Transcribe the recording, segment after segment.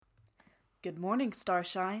Good morning,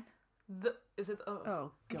 Starshine. Is it the Earth?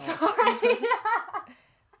 Oh, God. Sorry.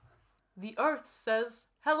 The Earth says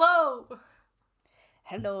hello.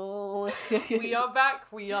 Hello. We are back,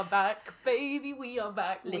 baby, we are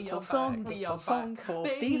back. Little we song for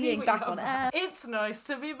being back on air. It's nice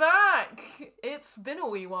to be back. It's been a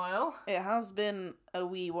wee while. It has been a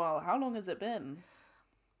wee while. How long has it been?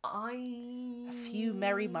 A few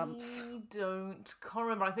merry months. Can't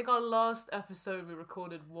remember. I think our last episode we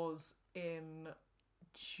recorded was in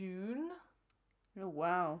June. Oh,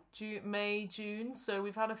 wow. May, June. So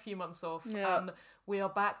we've had a few months off, Yeah. and we are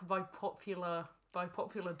back by popular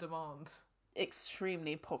demand.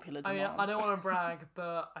 Extremely popular I demand. mean, I don't want to brag,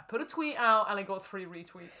 but I put a tweet out and I got 3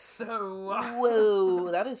 retweets. So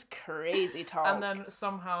Whoa, that is crazy talk. and then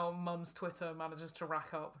somehow Mum's Twitter manages to rack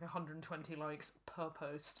up like 120 likes per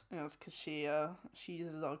post. Yeah, it's because she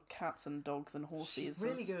uses our cats and dogs and horses. She's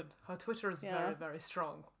really good. Her Twitter is Yeah. very, very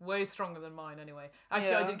strong. Way stronger than mine, anyway.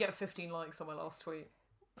 Actually, I Yeah. did get 15 likes on my last tweet.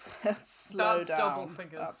 That's That's down. double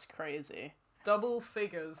figures. That's crazy. Double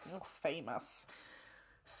figures. You're famous.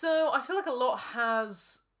 So I feel like a lot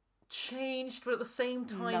has changed, but at the same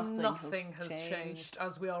time, Nothing nothing has has changed.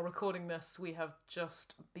 As we are recording this, we have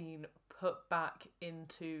just been put back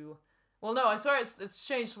into. Well, no, I swear it's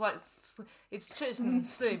changed. Like it's changed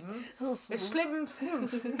slim. It's slim.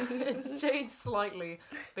 It's changed slightly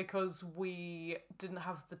because we didn't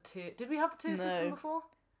have the tier. Did we have the tier system No. before?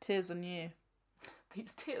 Tears are new.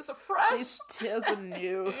 These tiers are fresh. These tears are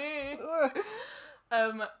new.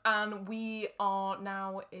 And we are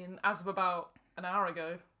now in, as of about an hour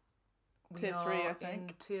ago, Tier 3, I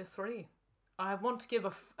think. in Tier 3. I want to give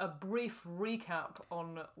a brief recap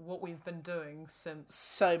on what we've been doing since.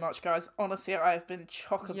 So much, guys. Honestly, I've been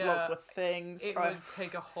chock-a-block with things. It would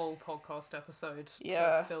take a whole podcast episode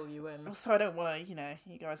Yeah. to fill you in. Also, I don't want to,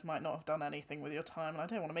 you guys might not have done anything with your time, and I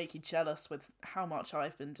don't want to make you jealous with how much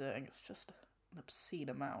I've been doing. It's just an obscene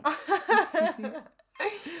amount.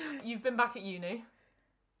 You've been back at uni.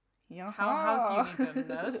 Yeah. How has uni been,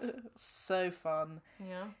 Nurse? So fun.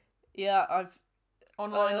 Yeah. Yeah,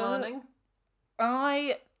 Online learning.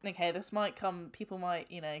 Okay, this might come, people might,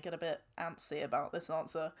 get a bit antsy about this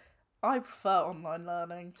answer. I prefer online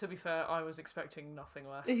learning. To be fair, I was expecting nothing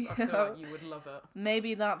less. I feel like you would love it.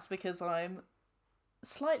 Maybe that's because I'm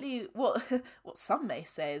slightly, what some may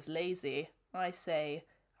say is lazy. I say,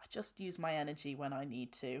 I just use my energy when I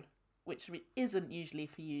need to, which isn't usually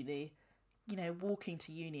for uni. Walking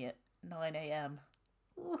to uni at 9 a.m.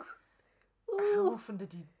 How often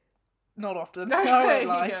did you... Not often. I won't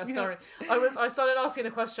lie. Yeah, sorry. I started asking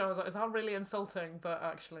a question. I was like, is that really insulting? But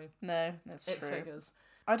actually, No, that's it true. figures.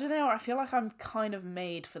 I don't know. I feel like I'm kind of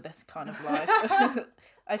made for this kind of life.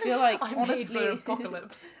 I feel like, I'm honestly, made for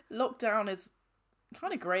apocalypse. lockdown is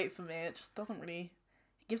kind of great for me. It just doesn't really...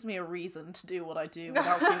 It gives me a reason to do what I do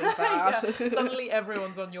without feeling bad. Yeah, suddenly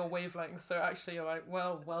everyone's on your wavelength, so actually you're like,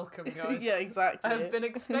 well, welcome, guys. Yeah, exactly. I've been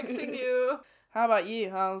expecting you. How about you?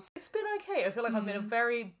 It's been okay. I feel like I've made a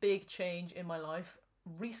very big change in my life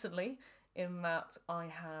recently, in that I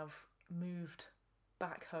have moved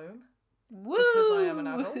back home. Woo! Because I am an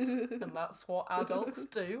adult, and that's what adults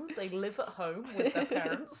do. They live at home with their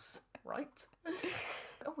parents, right?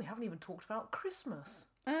 Oh, we haven't even talked about Christmas.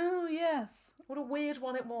 Oh, yes. What a weird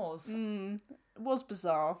one it was. It was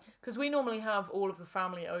bizarre. Because we normally have all of the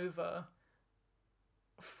family over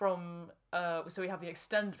from... so we have the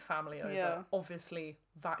extended family over. Yeah. Obviously,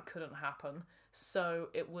 that couldn't happen. So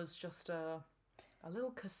it was just a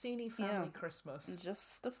little Cassini family Christmas.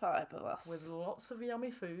 Just the 5 of us. With lots of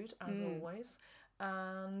yummy food, as always.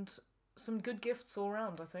 And some good gifts all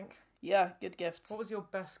around, I think. Yeah, good gifts. What was your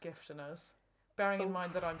best gift, Inez? Bearing in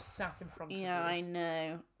mind that I'm sat in front of you. Yeah, I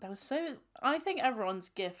know. That was so... I think everyone's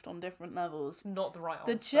gift on different levels. Not the right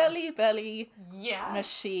The answer. Jelly Belly Yes!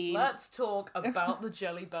 machine. Let's talk about the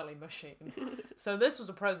Jelly Belly machine. So this was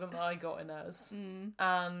a present that I got, Inez.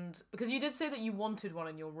 And because you did say that you wanted one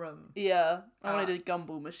in your room. Yeah, I wanted a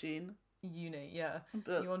gumball machine. Uni, yeah.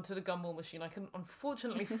 But You wanted a gumball machine. I couldn't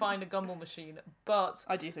unfortunately find a gumball machine, but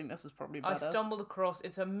I do think this is probably better. I stumbled across,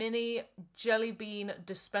 it's a mini jelly bean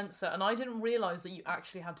dispenser, and I didn't realise that you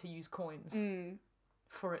actually had to use coins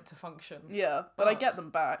for it to function. Yeah, but I But- get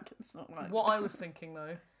them back. It's not like... What I was thinking,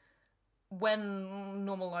 though, when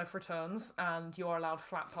normal life returns and you are allowed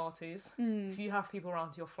flat parties, if you have people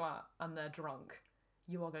around your flat and they're drunk,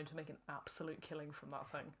 you are going to make an absolute killing from that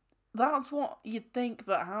thing. That's what you'd think,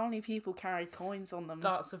 but how many people carry coins on them?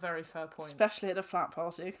 That's a very fair point. Especially at a flat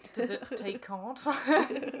party. Does it take card?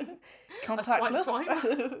 Contactless?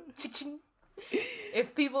 swipe. Ching-ching.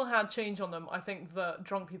 If people had change on them, I think that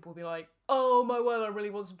drunk people would be like, oh my word, I really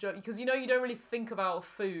want some jelly. Because, you know, you don't really think about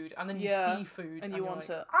food, and then you see food, and you want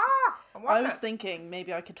like, it. I was thinking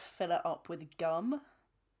maybe I could fill it up with gum.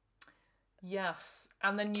 Yes,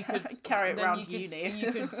 and then you could carry it around uni.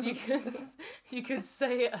 You could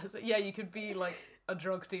say it as you could be like a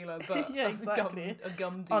drug dealer, but exactly. a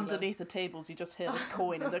gum dealer. Underneath the tables, you just hear the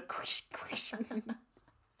coin and the quish, quish.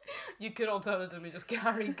 You could alternatively just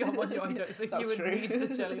carry gum on you. I don't think you would need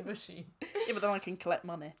the jelly machine. Yeah, but then I can collect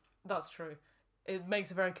money. That's true. It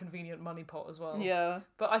makes a very convenient money pot as well. Yeah.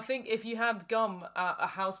 But I think if you had gum at a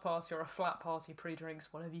house party or a flat party,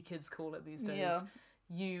 pre-drinks, whatever you kids call it these days,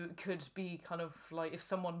 you could be kind of like, if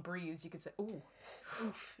someone breathes, you could say, ooh.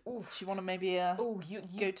 Oof. Do you want to maybe you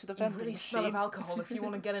go to the vending really machine? Smell of alcohol. If you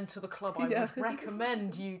want to get into the club, I would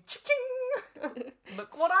recommend you.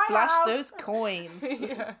 Look what Splash I have. those coins.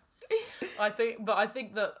 Yeah. I think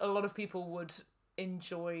that a lot of people would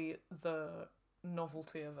enjoy the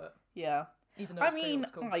novelty of it. Yeah. Even though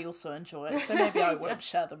I also enjoy it, so maybe I won't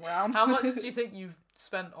share them around. How much do you think you've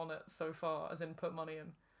spent on it so far, as in put money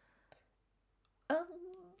in?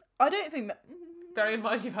 I don't think that... Bearing in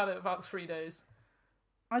mind you've had it about 3 days.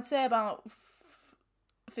 I'd say about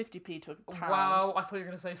 50p to a pound. Wow, I thought you were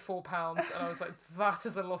going to say £4, and I was like, that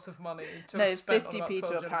is a lot of money to have spent 50p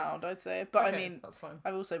to a pound, I'd say. But okay, I mean, that's fine.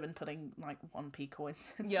 I've also been putting like 1p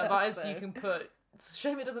coins in there, but as you can put... It's a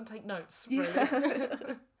shame it doesn't take notes, really.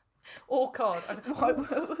 Or card.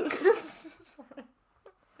 Sorry.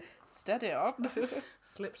 Steady on.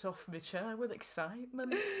 Slipped off my chair with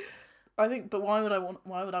excitement. I think, but why would I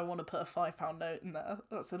want to put a £5 note in there?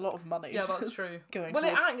 That's a lot of money. Yeah, that's true. Going well,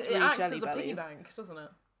 it acts as a bellies. piggy bank, doesn't it?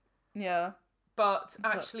 Yeah. But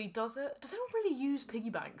actually, does it? Does anyone really use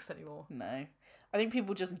piggy banks anymore? No. I think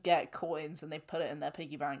people just get coins and they put it in their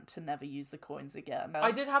piggy bank to never use the coins again.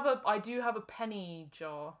 I do have a penny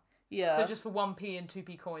jar. Yeah. So just for 1p and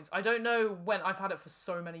 2p coins. I don't know when. I've had it for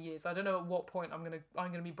so many years. I don't know at what point I'm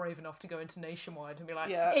gonna be brave enough to go into Nationwide and be like,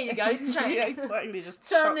 here you go, check. Yeah, exactly. Just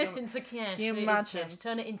turn this into cash. Can you imagine?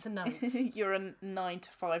 Turn it into notes. You're a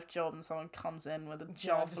 9-to-5 job and someone comes in with a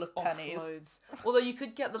jar full of pennies. Offloads. Although you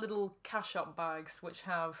could get the little cash up bags which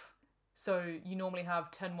have. So you normally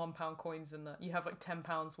have 10 £1 coins in there. You have like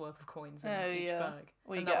 £10 worth of coins in each bag.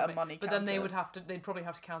 Or you get a money counter. But then they'd probably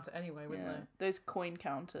have to count it anyway, wouldn't they? Those coin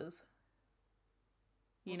counters.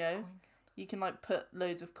 You know, you can like put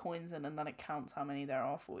loads of coins in and then it counts how many there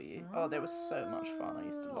are for you. Oh, they were so much fun. I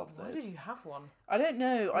used to love those. Why did you have one? I don't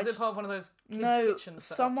know. Was it part of one of those kids' kitchen setups?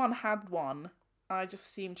 Someone had one. I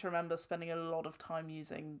just seem to remember spending a lot of time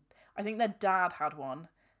using... I think their dad had one.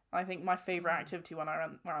 I think my favourite activity when I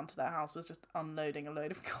ran around to their house was just unloading a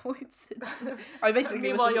load of coins. I basically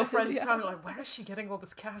Meanwhile, your friends' family like, where is she getting all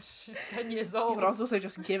this cash? She's 10 years old. Yeah, but I was also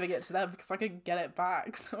just giving it to them because I couldn't get it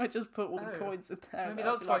back, so I just put all the coins in there. Maybe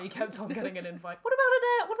that's why you kept on getting an invite. What about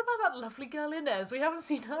Inez? What about that lovely girl Inez? We haven't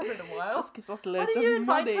seen her in a while. Just gives us loads of money.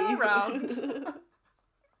 Why do you invite money. her around?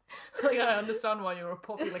 Yeah, I understand why you're a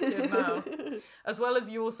popular kid now. As well as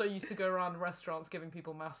you also used to go around restaurants giving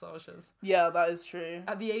people massages. Yeah, that is true.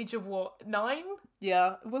 At the age of what, 9?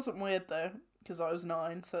 Yeah, it wasn't weird though, because I was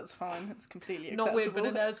 9, so it's fine. It's completely acceptable. Not weird, but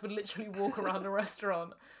Inez would literally walk around a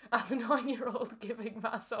restaurant as a 9-year-old giving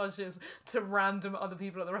massages to random other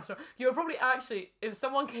people at the restaurant. You were probably actually, if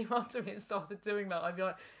someone came up to me and started doing that, I'd be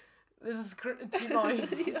like, do you mind?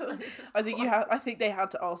 I think they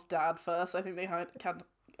had to ask Dad first. I think they had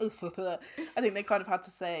I think they kind of had to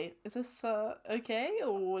say, is this okay,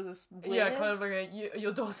 or is this weird? Yeah, kind of like,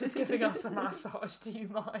 your daughter's giving us a massage, do you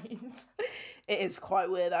mind? It is quite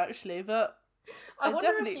weird, actually, but... I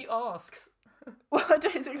wonder if you asked. Well, I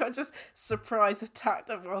don't think I just surprise attacked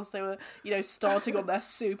them whilst they were, starting on their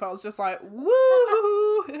soup. I was just like,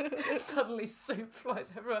 woo! Suddenly soup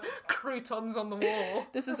flies everywhere. Croutons on the wall.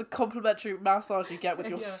 This is a complimentary massage you get with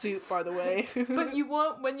your soup, by the way. But you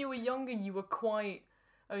weren't, when you were younger, you were quite...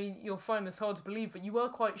 I mean, you'll find this hard to believe, but you were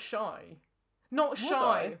quite shy. Not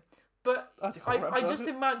shy, but I just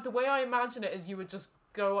imagine, the way I imagine it is you would just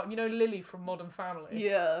go up, Lily from Modern Family?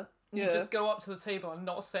 Yeah. You just go up to the table and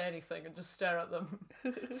not say anything and just stare at them.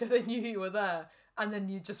 So they knew you were there. And then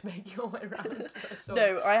you just make your way around.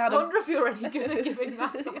 No, I wonder if you're any good at giving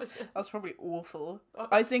massages. That's probably awful.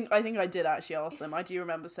 I think I did actually ask them. I do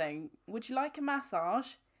remember saying, would you like a massage?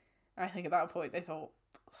 And I think at that point they thought,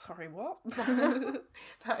 sorry, what?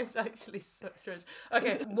 That is actually so strange.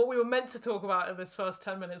 Okay, what we were meant to talk about in this first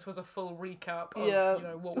 10 minutes was a full recap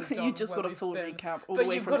of what we've done. You just got a full recap all the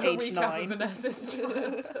way from age 9. But you've got a recap of Inez's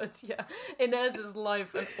childhood, Inez's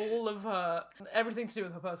life and all of her, everything to do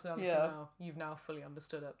with her personality now. You've now fully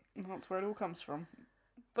understood it. And that's where it all comes from.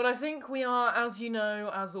 But I think we are, as you know,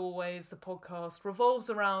 as always, the podcast revolves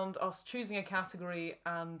around us choosing a category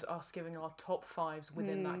and us giving our top fives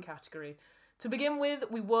within that category. To begin with,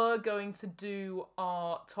 we were going to do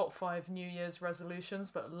our top 5 New Year's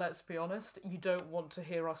resolutions, but let's be honest, you don't want to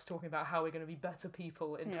hear us talking about how we're going to be better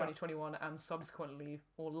people in 2021 and subsequently,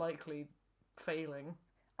 or likely, failing.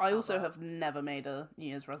 I also have never made a New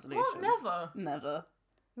Year's resolution. What? Never? Never.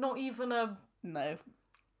 Not even a... No.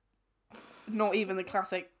 Not even the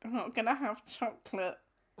classic, I'm not going to have chocolate.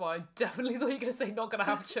 Well, I definitely thought you were going to say not going to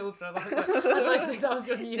have children. I was like, I don't think that was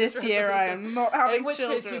your New Year's This year I am not having children.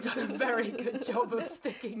 In which case you've done a very good job of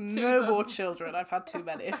sticking to No them. more children, I've had too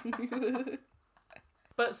many.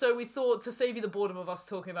 But so we thought, to save you the boredom of us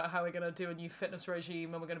talking about how we're going to do a new fitness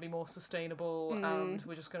regime and we're going to be more sustainable and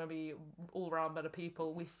we're just going to be all-round better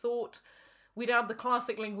people, we thought we'd add the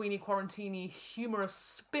classic Linguini Quarantini humorous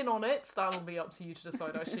spin on it. That'll be up to you to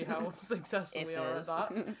decide actually how successful we are at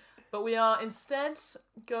that. But we are instead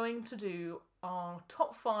going to do our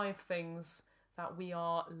top 5 things that we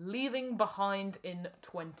are leaving behind in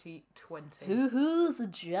 2020. Who's a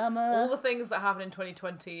jammer? All the things that happened in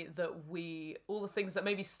 2020 all the things that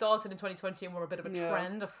maybe started in 2020 and were a bit of a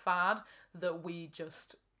trend, a fad, that we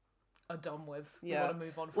just are done with. We want to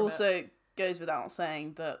move on from it. Also, goes without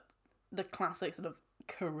saying that the classic sort of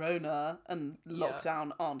Corona and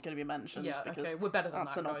lockdown aren't going to be mentioned. Yeah, because okay, we're better than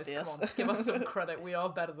that's that, guys. obvious. Come on, give us some credit. We are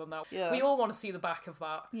better than that. Yeah. We all want to see the back of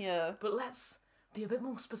that. Yeah. But let's be a bit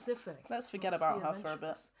more specific. Let's forget about her for a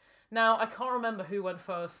bit. Now, I can't remember who went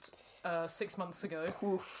first 6 months ago,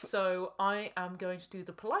 Oof. so I am going to do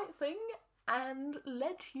the polite thing and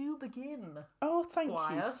let you begin. Oh, thank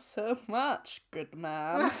Squire. you so much, good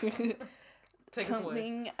man. Take us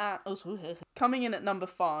away. Coming in at number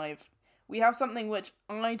 5, we have something which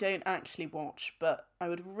I don't actually watch, but I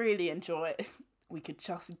would really enjoy if we could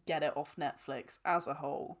just get it off Netflix as a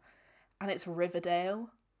whole. And it's Riverdale.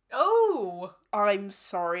 Oh! I'm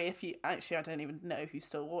sorry if you... Actually, I don't even know who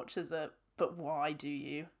still watches it, but why do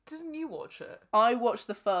you? Didn't you watch it? I watched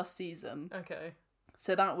the first season. Okay.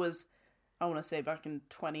 So that was, I want to say back in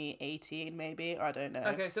 2018, maybe? I don't know.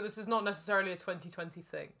 Okay, so this is not necessarily a 2020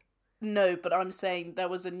 thing. No, but I'm saying there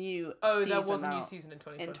was a new season there was a new out season in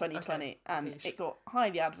 2020. in 2020, okay. and Capiche. it got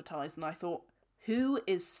highly advertised, and I thought, who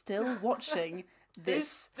is still watching Who's this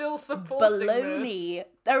still supporting baloney? this?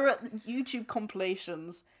 There are YouTube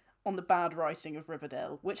compilations on the bad writing of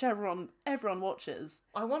Riverdale, which everyone watches.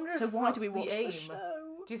 I wonder So if why that's do we watch the aim. the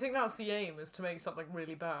show? Do you think that's the aim, is to make something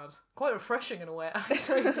really bad? Quite refreshing in a way,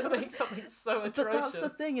 actually, to make something so atrocious. But that's the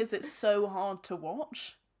thing, is it's so hard to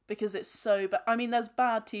watch. Because it's so bad. I mean, there's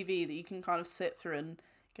bad TV that you can kind of sit through and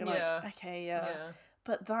go like, okay, yeah.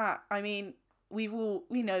 But that, I mean, we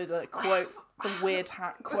know the quote, the weird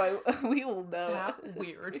hat quote. We all know it.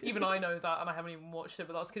 Weird. Even I know that, and I haven't even watched it,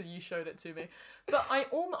 but that's because you showed it to me. But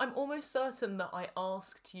I'm almost certain that I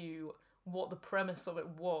asked you what the premise of it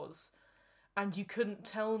was, and you couldn't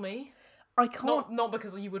tell me. I can't. Not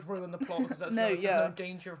because you would ruin the plot, because there's no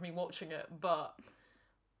danger of me watching it, but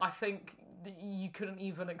I think you couldn't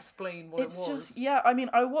even explain what it was. It's just, I mean,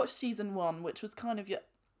 I watched season 1, which was kind of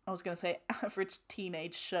I was going to say average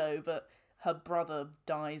teenage show, but her brother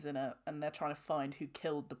dies in it, and they're trying to find who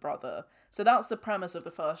killed the brother. So that's the premise of the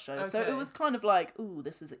first show. Okay. So it was kind of like, ooh,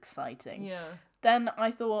 this is exciting. Yeah. Then I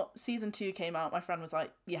thought, season 2 came out, my friend was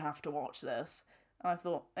like, you have to watch this. And I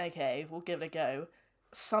thought, okay, we'll give it a go.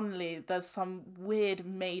 Suddenly, there's some weird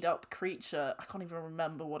made-up creature, I can't even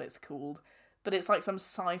remember what it's called, but it's like some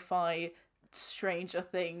sci-fi Stranger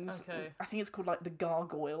Things. Okay. I think it's called like the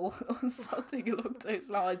Gargoyle or something along those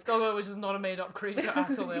lines. Gargoyle, which is not a made-up creature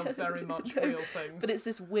at all. They are very much real things. But it's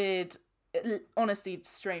this weird, honestly,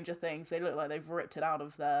 Stranger Things. They look like they've ripped it out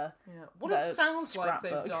of their What it sounds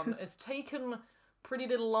scrapbook. like they've done is taken Pretty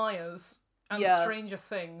Little Liars and Stranger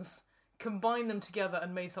Things, combined them together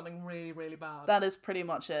and made something really, really bad. That is pretty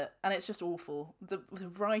much it. And it's just awful. The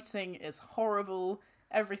writing is horrible.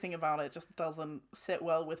 Everything about it just doesn't sit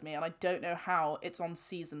well with me, and I don't know how it's on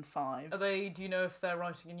season 5. Do you know if they're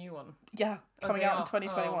writing a new one? Yeah, coming out in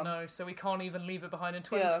 2021. Oh no, so we can't even leave it behind in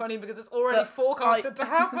 2020 because it's already forecasted to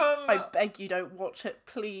happen. I beg you, don't watch it,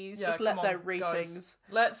 please. Just let their ratings. Guys,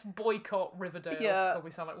 let's boycott Riverdale. Yeah. God,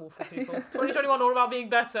 we sound like awful people. 2021 all about being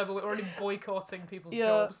better, but we're already boycotting people's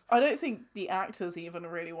jobs. I don't think the actors even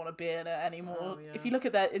really want to be in it anymore. Oh, yeah. If you look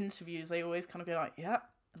at their interviews, they always kind of go like, yeah,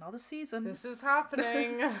 another season. This is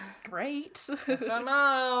happening. Great.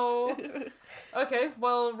 FMO. Okay,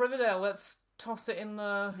 well, Riverdale, let's toss it in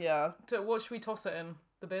the... Yeah. What should we toss it in?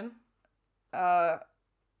 The bin? A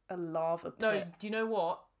lava pit. No, do you know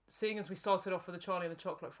what? seeing as we started off with the Charlie and the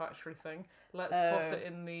Chocolate Factory thing, let's toss it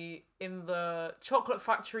in the Chocolate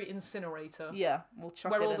Factory incinerator. Yeah, we'll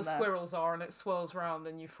chuck where it all in the there. squirrels are, and it swirls around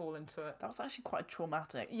and you fall into it. That was actually quite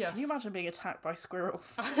traumatic. Yes. Can you imagine being attacked by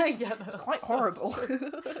squirrels? Yeah, It's quite horrible.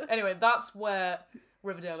 Anyway, that's where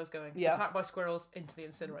Riverdale is going. Yeah. Attacked by squirrels into the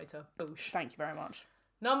incinerator. Boosh. Thank you very much.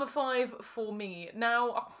 Number 5 for me.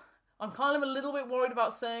 Now, I'm kind of a little bit worried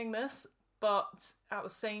about saying this, but at the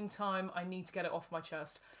same time, I need to get it off my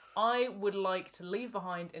chest. I would like to leave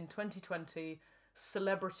behind in 2020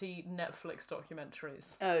 celebrity Netflix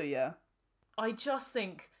documentaries. Oh, yeah. I just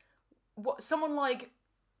think someone like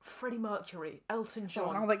Freddie Mercury, Elton John.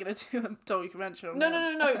 Oh, how are they going to do a documentary on No,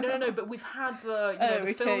 them? but we've had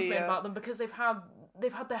the films made yeah. about them because they've had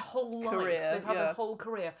their whole life. Career, They've had yeah. their whole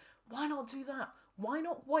career. Why not do that? Why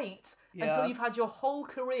not wait Yeah. until you've had your whole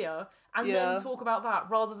career and then talk about that,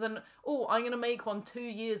 rather than, I'm going to make one 2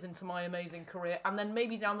 years into my amazing career and then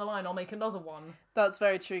maybe down the line I'll make another one. That's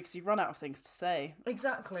very true, because you run out of things to say.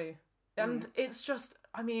 Exactly. And it's just,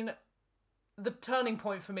 I mean, the turning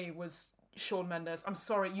point for me was Shawn Mendes. I'm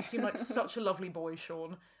sorry, you seem like such a lovely boy,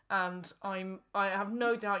 Shawn, and I have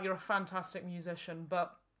no doubt you're a fantastic musician,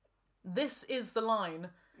 but this is the line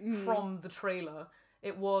from the trailer.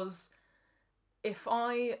 It was, if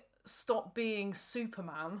I stop being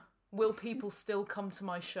Superman, will people still come to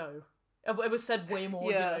my show? It was said way more,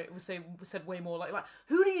 it was said way more like,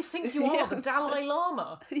 who do you think you are, the Dalai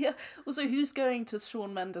Lama? Yeah. Also, who's going to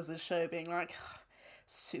Shawn Mendes' show being like,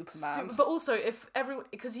 Superman? But also, if everyone,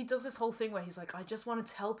 because he does this whole thing where he's like, I just want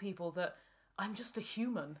to tell people that I'm just a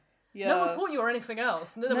human. Yeah. No one thought you were anything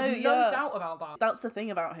else. There was no doubt about that. That's the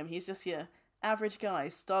thing about him. He's just your average guy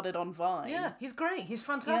started on Vine. Yeah, he's great. He's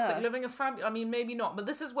fantastic. Yeah. Living a I mean, maybe not, but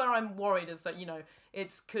this is where I'm worried, is that,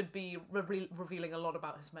 it could be revealing a lot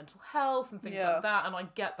about his mental health and things like that, and I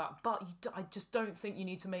get that, but I just don't think you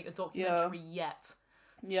need to make a documentary yet.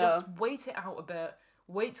 Yeah. Just wait it out a bit.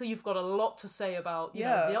 Wait till you've got a lot to say about, you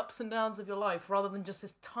know, the ups and downs of your life, rather than just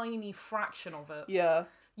this tiny fraction of it. Yeah.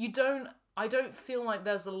 I don't feel like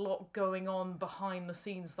there's a lot going on behind the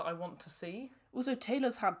scenes that I want to see. Also,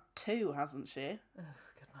 Taylor's had 2, hasn't she? Oh,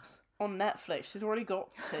 goodness. On Netflix, she's already got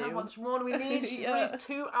 2. How much more do we need? She's released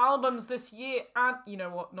 2 albums this year, and you know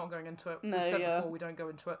what? Not going into it. No, We've said before, we don't go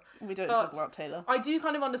into it. We don't talk about Taylor. I do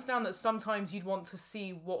kind of understand that sometimes you'd want to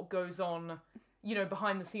see what goes on,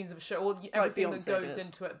 behind the scenes of a show, or everything that goes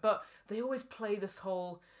into it. But they always play this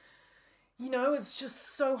whole, it's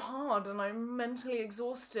just so hard, and I'm mentally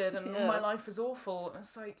exhausted, and my life is awful. And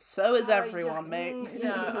it's like, so is everyone, mate.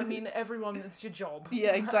 Yeah, I mean, everyone, it's your job.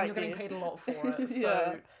 Yeah, exactly. You're getting paid a lot for it,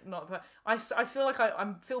 so not that. I feel like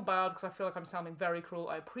I feel bad because I feel like I'm sounding very cruel.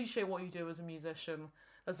 I appreciate what you do as a musician.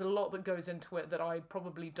 There's a lot that goes into it that I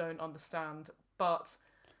probably don't understand, but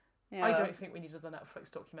I don't think we needed the Netflix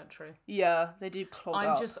documentary. Yeah, they do clog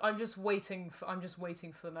up. I'm just waiting for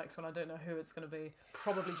the next one. I don't know who it's going to be.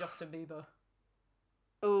 Probably Justin Bieber.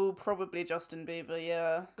 Oh, probably Justin Bieber,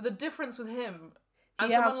 yeah. But the difference with him and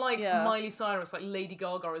someone like Miley Cyrus, like Lady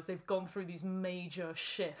Gaga, is they've gone through these major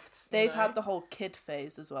shifts. They've had the whole kid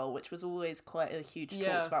phase as well, which was always quite a huge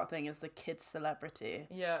talked about thing, as the kid celebrity.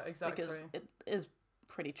 Yeah, exactly. Because it is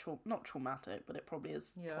pretty not traumatic, but it probably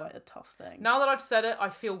is quite a tough thing. Now that I've said it, I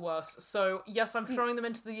feel worse. So yes, I'm throwing them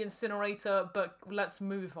into the incinerator, but let's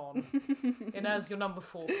move on. Inez, your number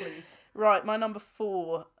 4, please. Right, my number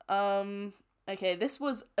 4. Okay, this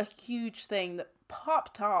was a huge thing that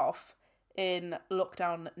popped off in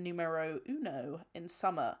lockdown numero uno in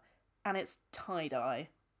summer, and it's tie-dye.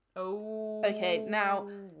 Oh. Okay, now,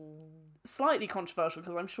 slightly controversial,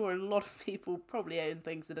 because I'm sure a lot of people probably own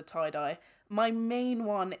things that are tie-dye. My main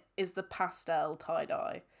one is the pastel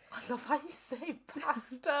tie-dye. I love how you say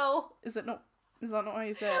pastel. Is that not how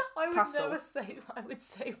you say it? I would pastel. never say,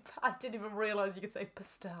 I didn't even realise you could say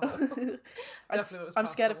pastel. Definitely it was I'm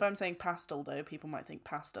scared pastel. if I'm saying pastel, though, people might think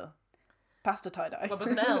pasta. Pasta tie-dye. Well,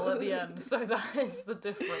 there's an L at the end, so that is the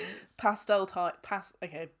difference. Pastel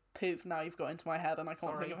okay, poop, now you've got into my head and I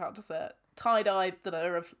can't think of how to say it. Tie-dye that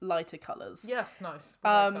are of lighter colours. Yes, nice.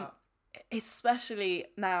 I like that. Especially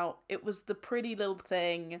now, it was the Pretty Little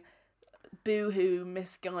Thing, Boohoo,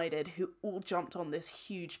 Misguided, who all jumped on this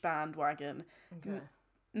huge bandwagon. Okay.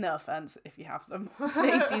 No offense if you have them.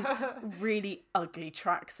 Made these really ugly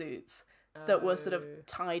tracksuits that were sort of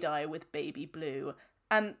tie-dye with baby blue,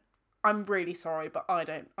 and I'm really sorry, but I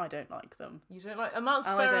don't like them. You don't like, and that's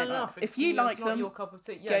fair enough. If you like not them, your cup of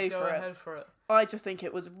tea. Yeah, go ahead for it. I just think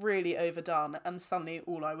it was really overdone, and suddenly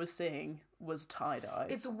all I was seeing was tie-dye.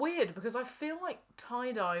 It's weird because I feel like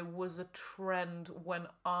tie-dye was a trend when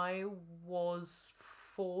I was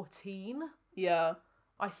 14. Yeah.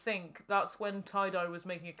 I think that's when tie-dye was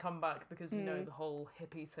making a comeback because, you know, the whole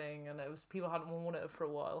hippie thing, and it was people hadn't worn it for a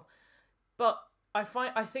while. But I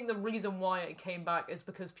think the reason why it came back is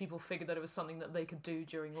because people figured that it was something that they could do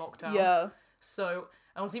during lockdown. Yeah. So,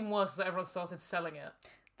 and what's even worse is that everyone started selling it.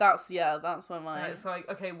 That's when my... And it's like,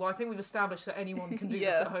 okay, well, I think we've established that anyone can do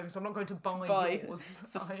this at home, so I'm not going to buy yours.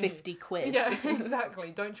 For 50 quid. Yeah, exactly.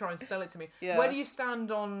 Don't try and sell it to me. Yeah. Where do you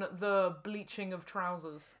stand on the bleaching of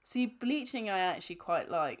trousers? See, bleaching I actually quite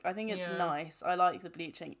like. I think it's nice. I like the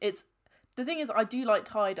bleaching. The thing is, I do like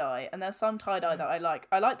tie-dye, and there's some tie-dye that I like.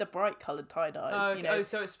 I like the bright coloured tie-dyes, you know. Oh,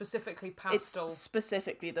 so it's specifically pastel. It's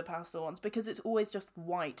specifically the pastel ones, because it's always just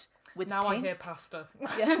white with now pink. I hear pasta.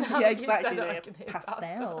 Yeah, exactly. I can hear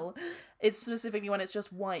pastel. It's specifically when it's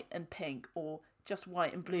just white and pink, or just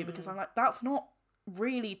white and blue, because I'm like, that's not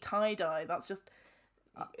really tie-dye, that's just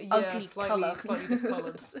ugly colour. Slightly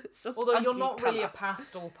discoloured. It's just Although you're ugly not colour. really a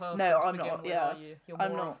pastel person No, to I'm begin not, with, yeah. are you? You're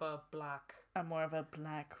more of a black. I'm more of a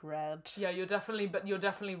black-red. Yeah, you're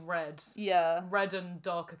definitely red. Yeah. Red and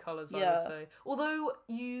darker colours, I would say. Although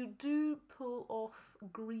you do pull off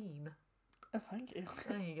green. Oh, thank you.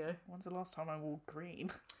 There you go. When's the last time I wore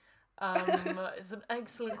green? It's an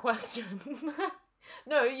excellent question.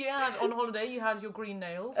 No, you had on holiday. You had your green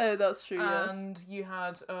nails. Oh, that's true. Yes. And you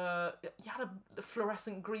had a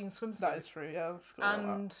fluorescent green swimsuit. That is true. Yeah. I forgot about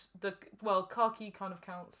And khaki kind of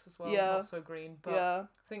counts as well. Yeah. Not so green, but I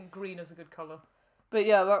think green is a good colour. But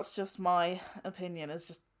yeah, that's just my opinion. It's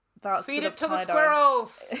just that feed sort it of to the tie-dye.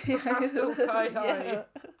 squirrels. The pastel tie-dye. Yeah.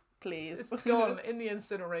 Please. It's gone in the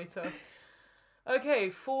incinerator. Okay,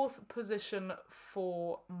 4th position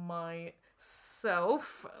for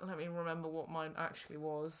myself. Let me remember what mine actually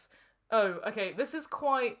was. Oh, okay, this is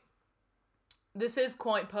quite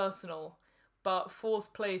personal, but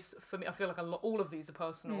 4th place for me, I feel like all of these are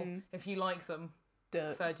personal. If you like them,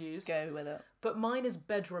 fair dues. Go with it. But mine is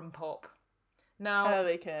bedroom pop. Now,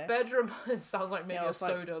 okay. bedroom sounds like maybe a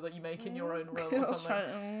soda that you make in your own room or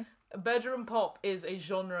something. Bedroom pop is a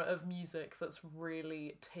genre of music that's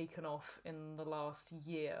really taken off in the last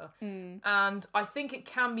year. And I think it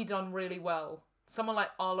can be done really well. Someone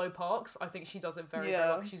like Arlo Parks, I think she does it very, very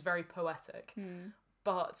well. She's very poetic.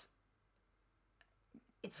 But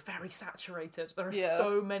it's very saturated. There are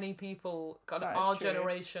so many people, kind of our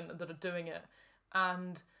generation, that are doing it.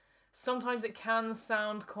 And sometimes it can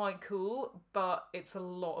sound quite cool, but it's a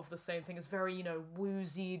lot of the same thing. It's very,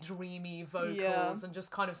 woozy, dreamy vocals and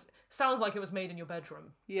just kind of sounds like it was made in your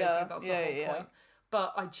bedroom. Yeah, that's the whole point.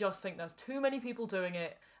 But I just think there's too many people doing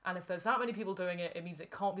it, and if there's that many people doing it, it means it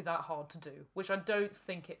can't be that hard to do, which I don't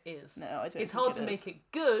think it is. No, I don't It's think hard to make it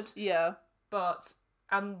good, Yeah. but...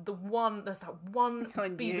 And there's that one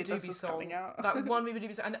Biba Doobie song. That one Biba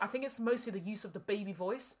Doobie song. And I think it's mostly the use of the baby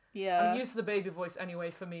voice. Yeah. And the use of the baby voice,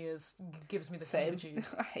 anyway, for me, gives me the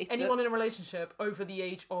heebie-jeebies. I hate Anyone in a relationship over the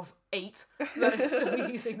age of 8 that is still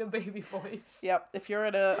using the baby voice. Yep, if you're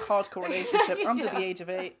in a hardcore relationship under the age of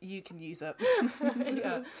 8, you can use it.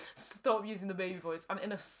 Yeah. Stop using the baby voice. And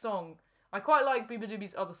in a song, I quite like Biba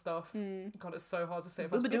Doobie's other stuff. God, it's so hard to say.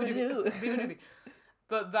 Biba Doobie.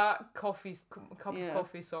 But that cup of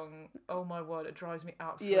coffee song, oh my word, it drives me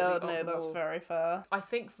absolutely up the wall. That's very fair. I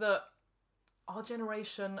think that our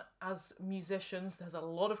generation as musicians, there's a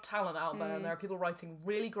lot of talent out there, and there are people writing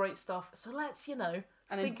really great stuff. So let's, think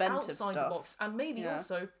inventive outside stuff. the box, and maybe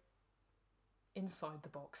also inside the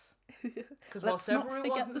box. Because let's not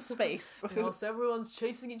forget the space. Whilst everyone's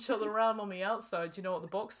chasing each other around on the outside, do you know what the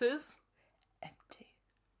box is? Empty.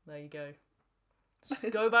 There you go.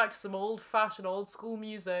 Just go back to some old-fashioned, old-school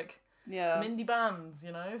music. Yeah. Some indie bands,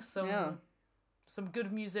 some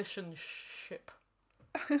good musicianship.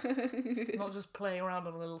 Not just playing around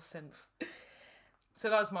on a little synth.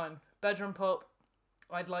 So that's mine. Bedroom pop.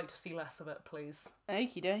 I'd like to see less of it, please.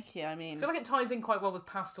 Okie dokie, I mean... I feel like it ties in quite well with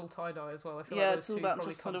pastel tie-dye as well. I feel like those two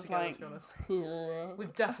probably come together, to be honest.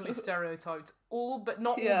 We've definitely stereotyped not all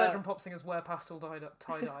bedroom pop singers wear pastel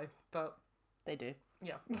tie-dye, but... They do.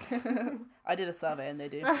 Yeah. I did a survey and they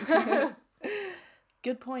do.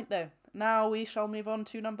 Good point though. Now we shall move on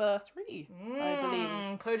to number 3, I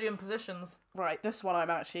believe. Podium positions. Right, this one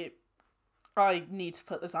I need to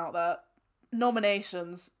put this out there.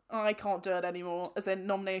 Nominations. I can't do it anymore. As in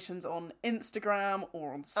nominations on Instagram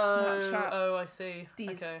or on Snapchat. Oh, I see.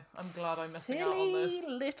 Okay, I'm glad I'm missing out on this.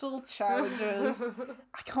 Silly little challenges.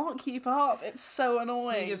 I can't keep up. It's so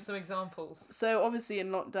annoying. Can you give some examples? So obviously in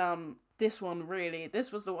lockdown, this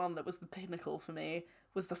was the one that was the pinnacle for me,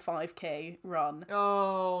 was the 5k run.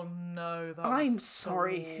 Oh no, I'm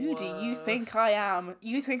sorry, who do you think I am?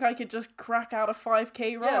 You think I could just crack out a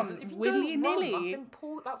 5k run if you willy-nilly?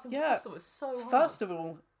 That's impossible, it's so hard. First of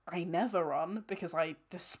all, I never run because I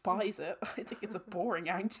despise it. I think it's a boring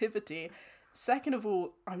activity. Second of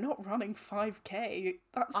all, I'm not running 5k.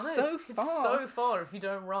 That's I know, so far. It's so far if you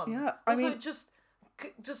don't run. Yeah, also, just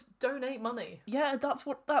donate money. Yeah, that's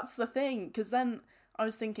the thing. Because then I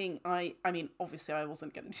was thinking, I mean, obviously I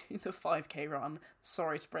wasn't going to do the 5k run.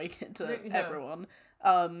 Sorry to break it to everyone.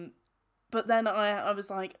 But then I was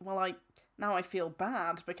like, well, now I feel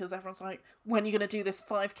bad because everyone's like, when are you going to do this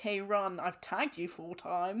 5k run? I've tagged you 4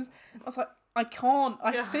 times. I was like, I can't.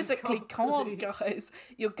 I physically can't, guys.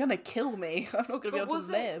 You're going to kill me. I'm not going to be able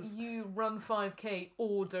to live. Was it you run 5k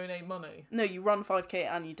or donate money? No, you run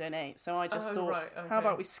 5k and you donate. So I just thought, how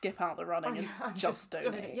about we skip out the running and just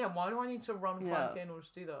donate? Yeah, why do I need to run 5k in order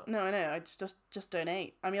to do that? No, I know. I just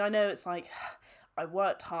donate. I mean, I know it's like, I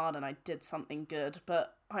worked hard and I did something good,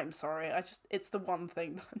 but I'm sorry. It's the one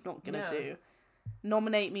thing that I'm not going to do.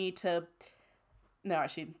 Nominate me to... No,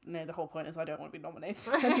 actually, no, the whole point is I don't want to be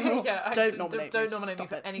nominated anymore. Don't nominate me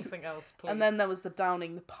for anything else, please. And then there was the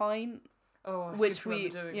Downing the Pint, which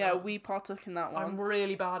we partook in that one. I'm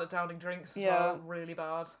really bad at downing drinks as well, really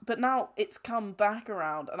bad. But now it's come back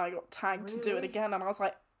around and I got tagged to do it again and I was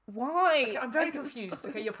like, why? Okay, I'm very confused.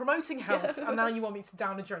 Okay, you're promoting health and now you want me to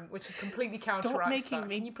down a drink, which is completely counteracts that.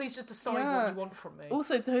 Can you please just decide what you want from me?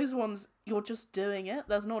 Also, those ones, you're just doing it.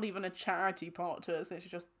 There's not even a charity part to it, so it's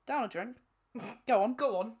just down a drink. Go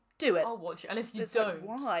on. Do it. I'll watch it. And if you it's don't...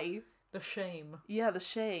 Like, why? The shame. Yeah, the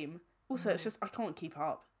shame. Also, it's just, I can't keep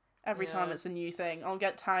up. Every time it's a new thing, I'll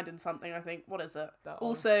get tagged in something, I think, what is it?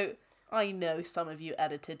 Also, I know some of you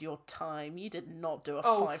edited your time. You did not do a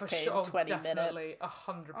 5k in 20 minutes.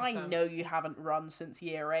 100%. I know you haven't run since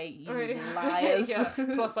year 8, you liars.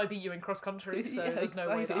 Plus I beat you in cross country, so there's no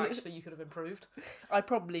way that actually you could have improved. I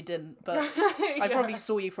probably didn't, but I probably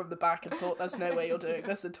saw you from the back and thought, there's no way you're doing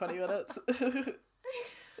this in 20 minutes.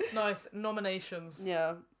 Nice. Nominations.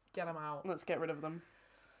 Yeah. Get them out. Let's get rid of them.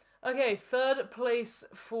 Okay, third place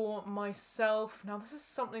for myself. Now, this is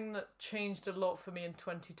something that changed a lot for me in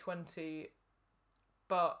 2020,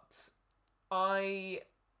 but I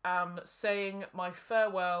am saying my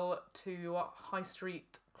farewell to high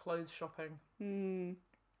street clothes shopping.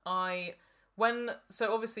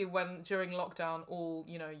 Obviously when during lockdown, all,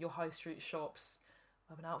 your high street shops,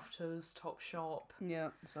 Urban Outfitters, Topshop,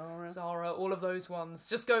 Zara, all of those ones,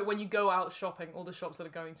 when you go out shopping, all the shops that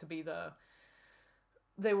are going to be there,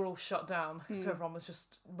 they were all shut down, so everyone was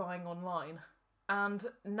just buying online. And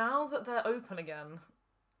now that they're open again,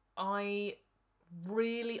 I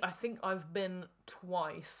think I've been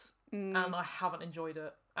twice, and I haven't enjoyed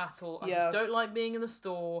it at all. I just don't like being in the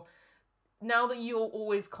store. Now that you're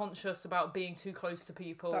always conscious about being too close to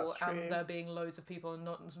people, and there being loads of people, and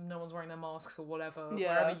no one's wearing their masks or whatever,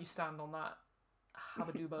 wherever you stand on that,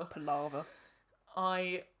 habaduba. Palaver.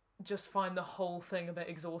 I just find the whole thing a bit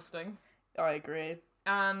exhausting. I agree.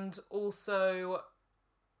 And also,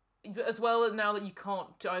 as well, now that you can't,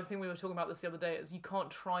 I think we were talking about this the other day, is you can't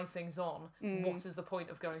try things on. What is the point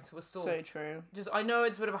of going to a store? So true. I know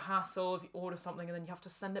it's a bit of a hassle if you order something and then you have to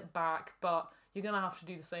send it back, but you're going to have to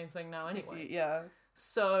do the same thing now anyway.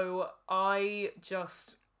 So I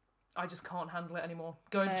just can't handle it anymore.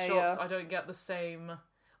 Going to shops, I don't get the same...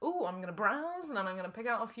 Oh, I'm going to browse and then I'm going to pick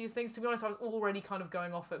out a few things. To be honest, I was already kind of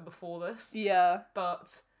going off it before this. Yeah.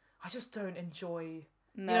 But I just don't enjoy...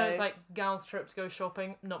 No. It's like gal's trip to go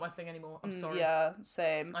shopping. Not my thing anymore. I'm sorry. Yeah,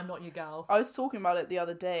 same. I'm not your gal. I was talking about it the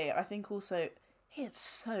other day. I think also, it's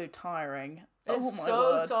so tiring. It's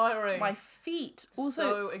so tiring. My feet. Also,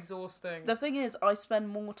 so exhausting. The thing is, I spend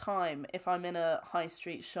more time if I'm in a high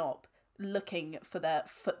street shop looking for their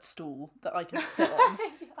footstool that I can sit on.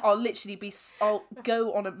 I'll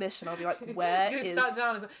go on a mission. I'll be like, where is sat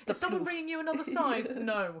down and is someone bringing you another size?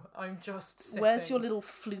 No, I'm just sitting. Where's your little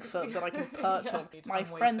floofer that I can perch on? My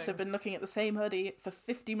friends have been looking at the same hoodie for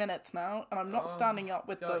 50 minutes now, and I'm not standing up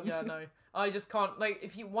with them. Yeah, no. I just can't,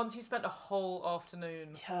 once you spent a whole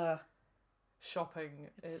afternoon shopping,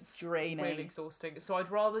 it's draining. Really exhausting. So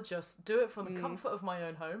I'd rather just do it from the comfort of my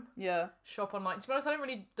own home. Yeah. Shop online. To be honest, I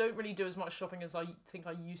don't really do as much shopping as I think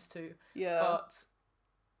I used to. Yeah. But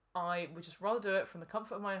I would just rather do it from the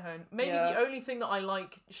comfort of my own home. Maybe the only thing that I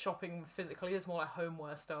like shopping physically is more like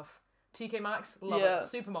homeware stuff. TK Maxx, love it.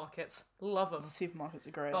 Supermarkets, love them. Supermarkets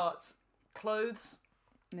are great. But clothes,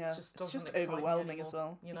 it's just overwhelming as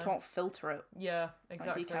well. You can't filter it. Yeah,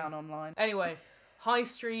 exactly. Like you can online. Anyway, high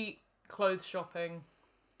street clothes shopping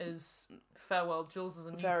is farewell. Jules is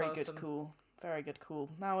a new person. Very good, cool.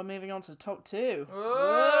 Now we're moving on to the top 2.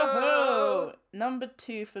 Whoa! Number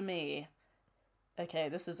 2 for me. Okay,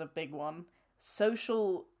 this is a big one.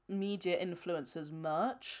 Social media influencers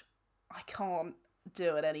merch. I can't.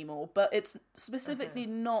 do it anymore. But it's specifically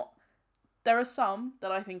not... There are some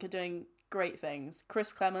that I think are doing great things.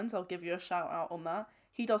 Chris Clemens, I'll give you a shout out on that.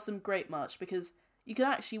 He does some great merch because you can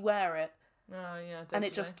actually wear it. Oh, yeah, and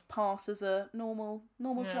it just passes a normal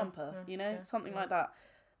jumper, you know, something like that.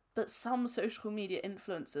 But some social media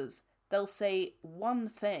influencers, they'll say one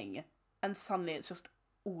thing and suddenly it's just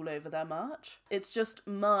all over their merch. It's just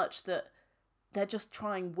merch that they're just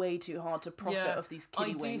trying way too hard to profit of these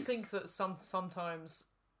kiddie winks. I do think that sometimes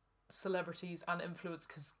celebrities and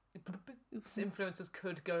influencers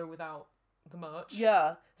could go without the merch.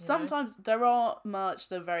 Yeah. Sometimes there are merch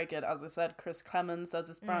that are very good. As I said, Chris Clemens,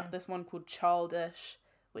 there's this one called Childish,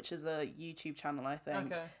 which is a YouTube channel, I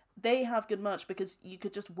think. Okay. They have good merch because you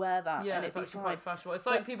could just wear that and it'd be fine. Quite fashionable. It's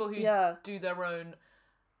like people who do their own,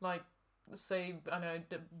 like, say, I know,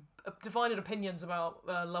 divided opinions about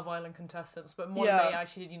Love Island contestants, but Molly May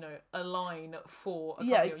actually did, a line for a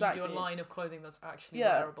company. Exactly. You do a line of clothing that's actually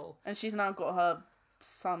wearable. And she's now got her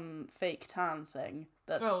sun fake tan thing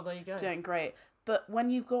that's there you go. Doing great. But when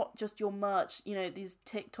you've got just your merch, these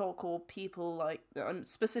TikTok or people like,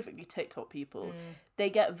 specifically TikTok people, they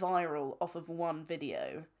get viral off of one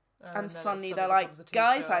video. And suddenly they're like,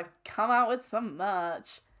 guys, I've come out with some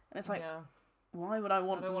merch. And it's like, why would I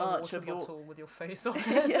want merch of your... with your face on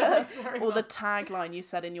it? Or the tagline you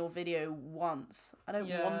said in your video once. I don't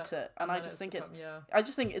want it. And I just think it's... I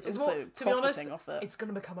just think it's also more, to profiting be honest, off it. It's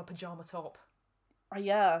going to become a pyjama top.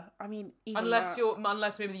 Yeah, I mean, even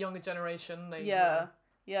unless maybe the younger generation, they yeah,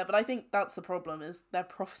 but I think that's the problem, is they're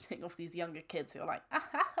profiting off these younger kids who are like,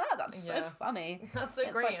 that's so funny, that's so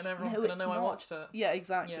great, and everyone's gonna know I watched it. Yeah,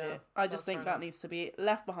 exactly. I just think that needs to be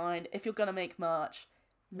left behind. If you're gonna make merch,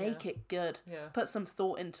 make it good. Put some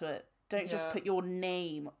thought into it. Don't just put your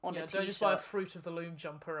name on a t-shirt. Don't just buy a Fruit of the Loom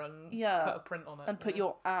jumper and put a print on it. And put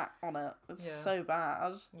your on it. It's so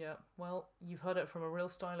bad. Yeah, well, you've heard it from a real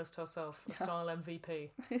stylist herself, a style MVP.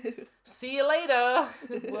 See you later!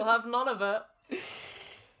 We'll have none of it.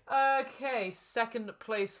 Okay, second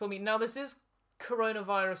place for me. Now, this is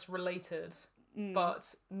coronavirus related,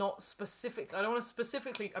 but not specifically. I don't want to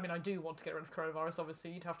specifically... I mean, I do want to get rid of coronavirus,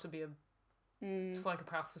 obviously. You'd have to be a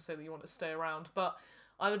psychopath to say that you want to stay around, but...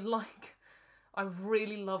 I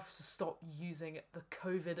really love to stop using the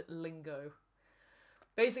COVID lingo.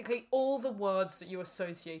 Basically, all the words that you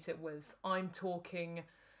associate it with. I'm talking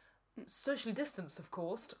socially distanced, of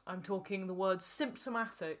course. I'm talking the word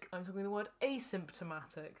symptomatic. I'm talking the word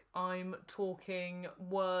asymptomatic. I'm talking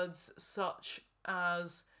words such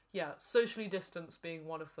as, socially distanced being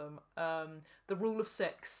one of them. The rule of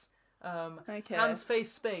 6. Hands,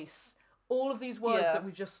 face, space. All of these words that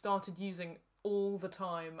we've just started using all the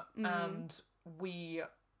time, and we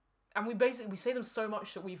basically say them so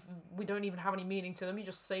much that we don't even have any meaning to them. You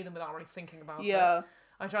just say them without really thinking about it.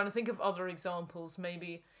 I'm trying to think of other examples.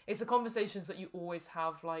 Maybe it's the conversations that you always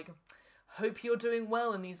have, like, hope you're doing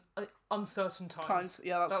well in these uncertain times.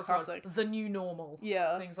 That's classic. Like the new normal.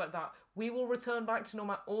 Things like that. We will return back to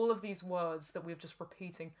normal. All of these words that we're just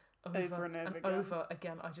repeating over and over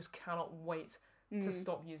again. I just cannot wait to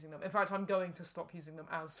stop using them. In fact, I'm going to stop using them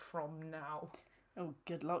as from now. Oh,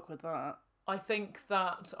 good luck with that. I think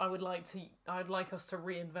that I'd like us to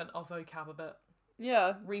reinvent our vocab a bit.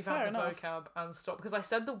 Yeah, revamp the vocab and stop, because I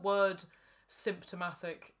said the word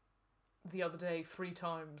symptomatic the other day 3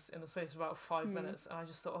 times in the space of about 5 minutes, and I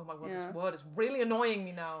just thought, oh my word, this word is really annoying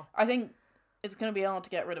me now. I think it's going to be hard to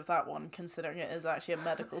get rid of that one, considering it is actually a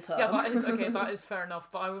medical term. That is fair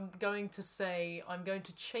enough, but I'm going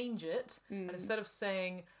to change it, and instead of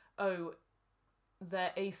saying, oh,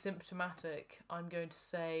 they're asymptomatic, I'm going to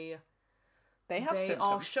say they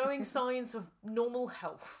are showing signs of normal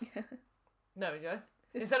health. There we go.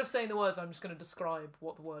 Instead of saying the words, I'm just going to describe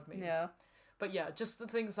what the word means. Yeah. But just the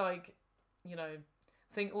things like,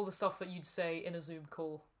 all the stuff that you'd say in a Zoom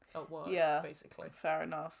call at work, basically. Fair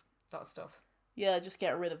enough. That stuff. Yeah, just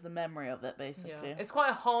get rid of the memory of it, basically. Yeah. It's quite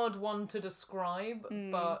a hard one to describe,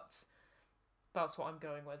 but that's what I'm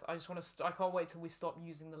going with. I just want to... I can't wait till we stop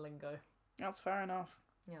using the lingo. That's fair enough.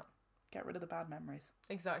 Yeah. Get rid of the bad memories.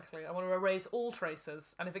 Exactly. I want to erase all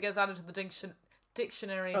traces, and if it gets added to the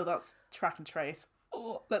dictionary... Oh, that's track and trace.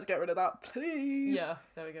 Oh, let's get rid of that, please. Yeah,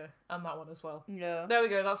 there we go. And that one as well. Yeah. There we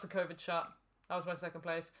go, that's the COVID chat. That was my second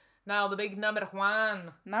place. Now, the big number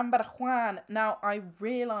one. Number one. Now, I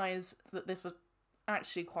realise that this is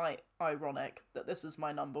actually quite ironic that this is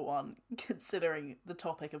my number one, considering the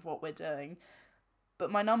topic of what we're doing.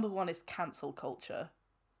 But my number one is cancel culture,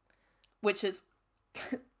 which is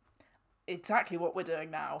exactly what we're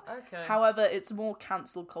doing now. Okay. However, it's more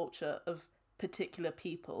cancel culture of particular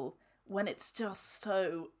people when it's just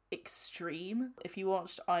so extreme. If you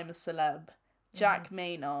watched I'm a Celeb, Jack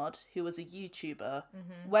Maynard, who was a YouTuber,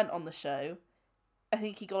 went on the show. I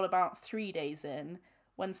think he got about 3 days in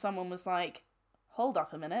when someone was like, hold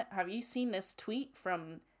up a minute, have you seen this tweet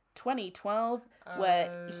from 2012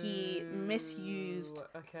 where he misused...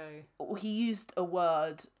 Okay. He used a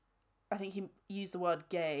word... I think he used the word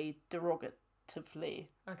gay derogatively.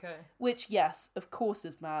 Okay. Which, yes, of course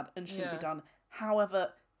is mad and shouldn't be done. However,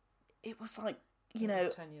 it was like, you know...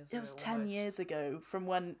 It was 10 years ago from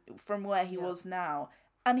where he was now.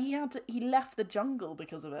 And he left the jungle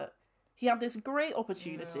because of it. He had this great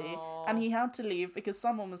opportunity, and he had to leave because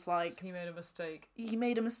someone was like... He made a mistake. He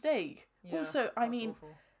made a mistake. Yeah, also, I mean... Awful.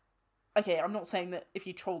 Okay, I'm not saying that if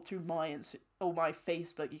you trolled through my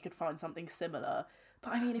Facebook, you could find something similar.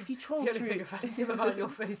 But I mean, if you troll through... The only thing offensive about your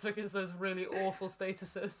Facebook is those really awful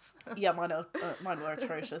statuses. Yeah, mine were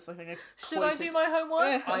atrocious. I think Should I do my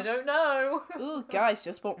homework? I don't know. Ooh, guys,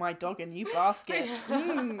 just bought my dog a new basket.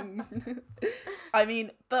 I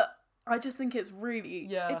mean, but... I just think it's really...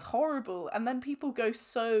 It's horrible. And then people go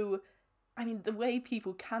so... I mean, the way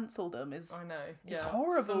people cancel them is... I know. It's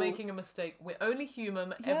horrible. For making a mistake. We're only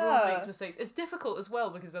human. Everyone makes mistakes. It's difficult as well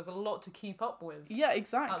because there's a lot to keep up with. Yeah,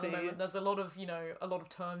 exactly. At the moment, there's a lot of, a lot of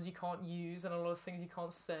terms you can't use and a lot of things you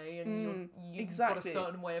can't say, and you've got a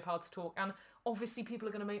certain way of how to talk. And obviously people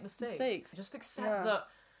are going to make mistakes. Just accept that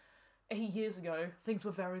 8 years ago, things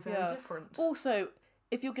were very, very different. Also,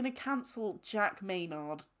 if you're going to cancel Jack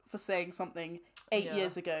Maynard for saying something 8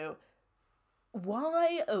 years ago,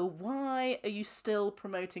 why are you still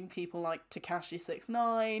promoting people like Tekashi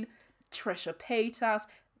 6ix9ine, Trisha Paytas?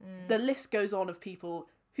 The list goes on of people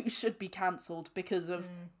who should be cancelled because of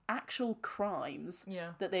actual crimes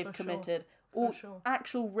that they've committed, or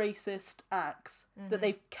actual racist acts that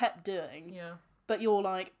they've kept doing. Yeah. But you're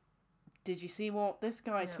like, did you see what this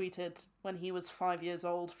guy tweeted when he was 5 years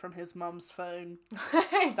old from his mum's phone?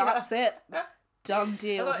 That's it. Done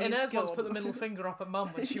deal. I thought Inez once put the middle finger up at mum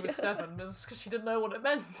when she was 7 because she didn't know what it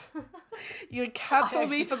meant. You would cancel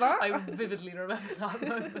me for that? I vividly remember that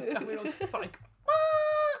moment and we were just like,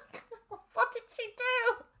 what did she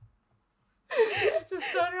do? Just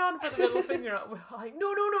turn around and put the middle finger up. We're like,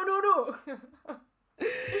 no.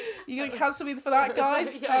 You're going to cancel me for that,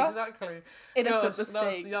 guys? Yeah, exactly. Innocent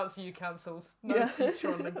mistake. That's you cancelled. No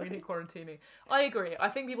future on Linguini Quarantini. I agree. I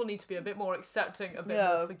think people need to be a bit more accepting, a bit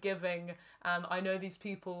more forgiving, and I know these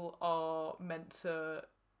people are meant to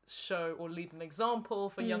show or lead an example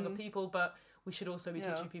for younger people, but we should also be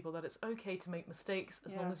teaching people that it's okay to make mistakes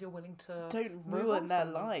as long as you're willing to don't ruin their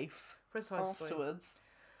life precisely afterwards.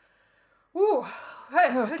 Ooh,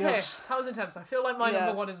 hey, okay, gosh. That was intense. I feel like my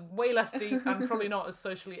number one is way less deep and probably not as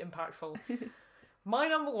socially impactful. My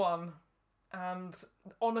number one, and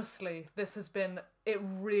honestly, this has been, it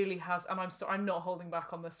really has, and I'm not holding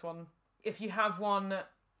back on this one. If you have one,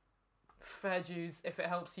 fair dues. If it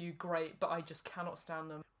helps you, great, but I just cannot stand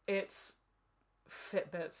them. It's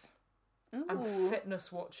Fitbits. Ooh. And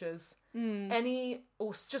fitness watches.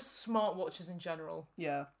 Or just smart watches in general.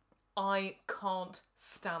 Yeah. I can't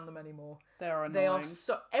stand them anymore. They are annoying. They are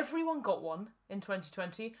so... Everyone got one in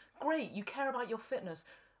 2020. Great, you care about your fitness.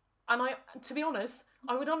 And to be honest,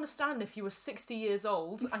 I would understand if you were 60 years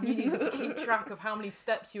old and you needed to keep track of how many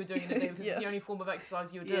steps you were doing in a day because it's the only form of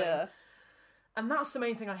exercise you were doing. Yeah. And that's the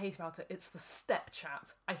main thing I hate about it. It's the step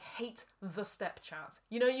chat. I hate the step chat.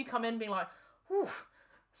 You know, you come in being like, oof,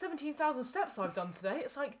 17,000 steps I've done today.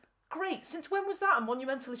 It's like... Great. Since when was that a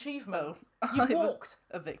monumental achievement? You've walked.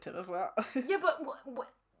 A victim of that. Yeah, but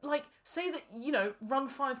like, say that, run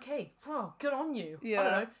 5k. Wow, good on you. Yeah. I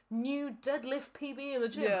don't know. New deadlift PB in the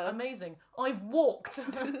gym. Yeah. Amazing. I've walked.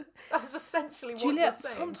 That's essentially what Juliet, you're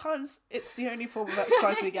saying. sometimes it's the only form of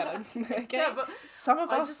exercise we get in. Okay? Yeah, but some of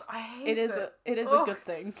us, I hate it is a good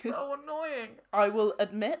thing. It's so annoying. I will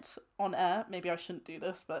admit on air, maybe I shouldn't do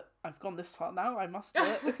this, but I've gone this far now, I must do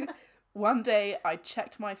it. One day I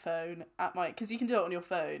checked my phone because you can do it on your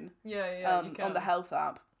phone. Yeah, you can. On the health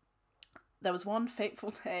app. There was one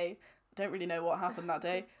fateful day, I don't really know what happened that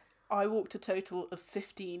day. I walked a total of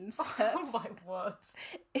 15 steps. Oh my word.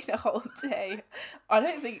 In a whole day. I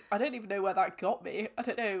don't even know where that got me. I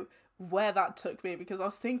don't know where that took me because I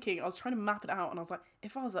was trying to map it out and I was like,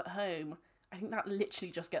 if I was at home, I think that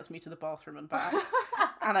literally just gets me to the bathroom and back.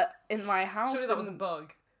 And in my house... Surely that was a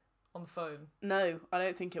bug. On the phone? No, I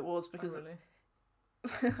don't think it was because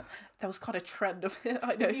really? there was quite a trend of it.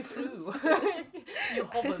 I noticed. You flew. You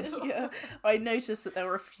hovered. Yeah, I noticed that there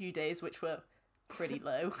were a few days which were pretty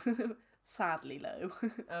low, sadly low.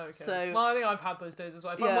 Oh, okay. So, well, I think I've had those days as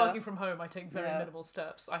well. If I'm working from home, I take very minimal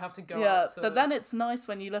steps. I have to go out. But then it's nice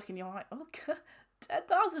when you look and you're like, oh,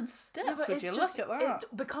 10,000 steps, would you look at that?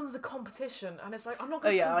 It becomes a competition, and it's like, I'm not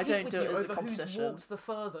going to compete with you over who's walked the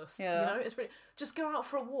furthest. Yeah. You know, it's really, just go out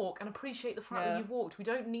for a walk and appreciate the fact that you've walked. We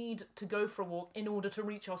don't need to go for a walk in order to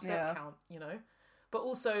reach our step count, you know? But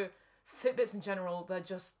also, Fitbits in general, they're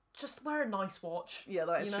just wear a nice watch. Yeah,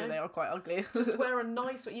 that is true. They are quite ugly. Just wear a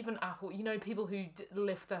nice, even Apple, you know, people who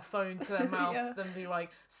lift their phone to their mouth and be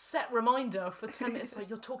like, set reminder for 10 minutes. Like,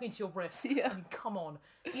 you're talking to your wrist. Yeah. I mean, come on.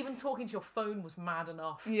 Even talking to your phone was mad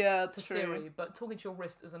enough to true. Siri, but talking to your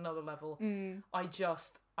wrist is another level. I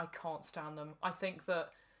can't stand them. I think that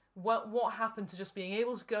what happened to just being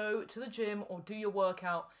able to go to the gym or do your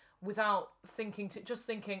workout without thinking,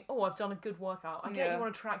 oh, I've done a good workout. I get you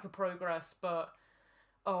want to track your progress, but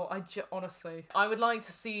honestly, I would like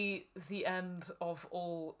to see the end of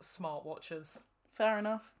all smartwatches. Fair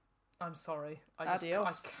enough. I'm sorry. I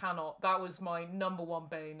cannot. That was my number one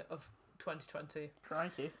bane of 2020.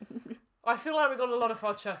 Crikey. I feel like we got a lot of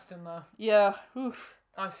our chest in there. Yeah. Oof.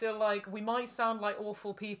 I feel like we might sound like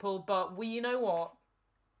awful people, but you know what?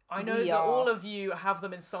 I know that all of you have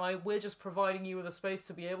them inside. We're just providing you with a space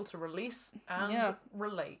to be able to release and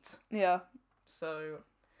relate. Yeah. So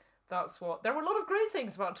that's what... There were a lot of great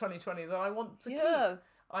things about 2020 that I want to keep.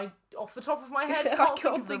 I, off the top of my head, can't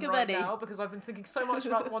think of them right now because I've been thinking so much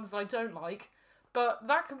about the ones that I don't like. But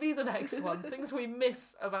that could be the next one. Things we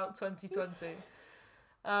miss about 2020.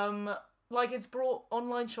 Like, it's brought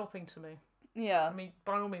online shopping to me. Yeah. I mean,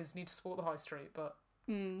 by all means, need to support the high street, but,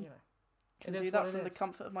 you know. Can do that from the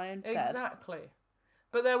comfort of my own bed. Exactly.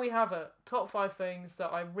 But there we have it. Top 5 things that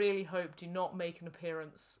I really hope do not make an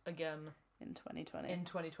appearance again in 2020. In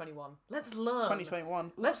 2021. Let's learn.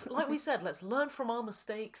 2021. Like we said, let's learn from our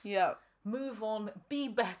mistakes. Yeah. Move on, be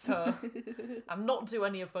better, and not do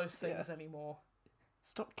any of those things anymore.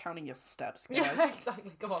 Stop counting your steps, guys. Yeah,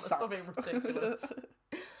 exactly. Come on, let's stop being ridiculous.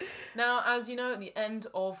 Now, as you know, at the end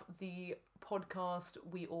of the podcast,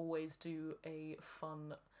 we always do a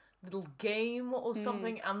fun little game or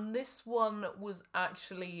something, and this one was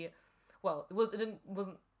actually, well,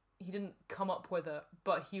 he didn't come up with it,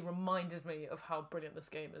 but he reminded me of how brilliant this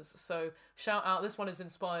game is. So shout out, this one is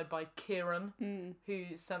inspired by Kieran, who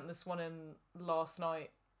sent this one in last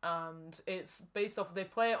night, and it's based off, they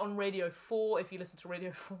play it on Radio 4, if you listen to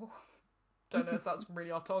Radio 4. Don't know if that's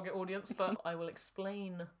really our target audience, but I will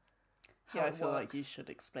explain how it works. I feel like you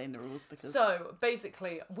should explain the rules because... So,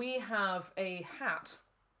 basically, we have a hat.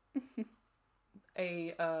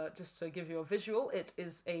 Just to give you a visual, it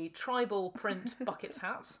is a tribal print bucket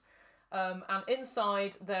hat. And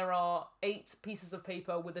inside there are 8 pieces of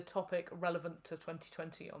paper with a topic relevant to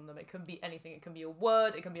 2020 on them. It can be anything. It can be a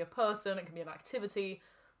word, it can be a person, it can be an activity,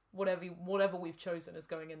 whatever we've chosen is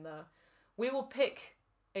going in there. We will pick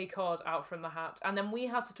a card out from the hat, and then we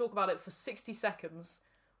have to talk about it for 60 seconds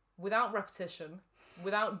without repetition,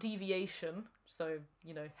 without deviation, so,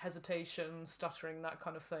 you know, hesitation, stuttering, that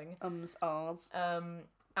kind of thing. Ahs.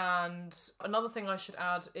 And another thing I should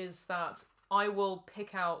add is that I will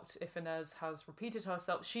pick out if Inez has repeated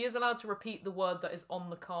herself. She is allowed to repeat the word that is on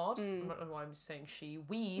the card. I don't know why I'm saying she.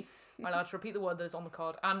 We are allowed to repeat the word that is on the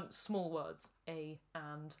card, and small words. A,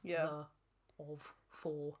 and, the, of,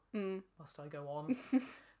 for. Must I go on?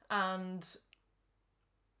 And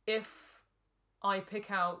if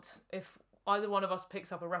either one of us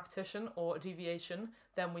picks up a repetition or a deviation,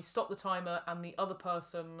 then we stop the timer and the other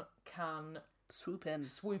person can swoop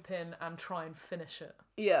in and try and finish it.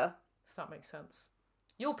 Yeah. If that makes sense.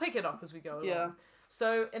 You'll pick it up as we go along. Yeah.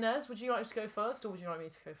 So, Inez, would you like to go first or would you like me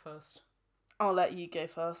to go first? I'll let you go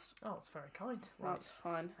first. Oh, that's very kind. Right. That's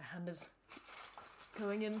fine. My hand is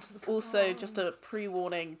going into the cards. Also, just a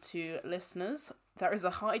pre-warning to listeners, there is a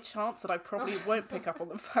high chance that I probably won't pick up on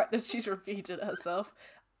the fact that she's repeated herself.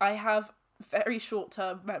 I have very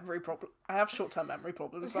short-term memory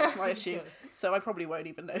problems. That's my issue. Okay. So I probably won't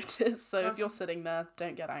even notice. So if you're sitting there,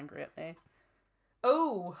 don't get angry at me.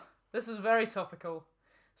 Oh, this is very topical.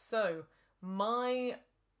 So, my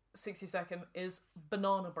 60-second is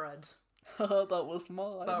banana bread. That was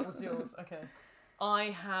mine. That was yours, okay. I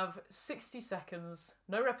have 60 seconds,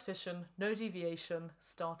 no repetition, no deviation,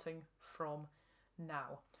 starting from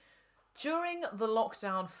now. During the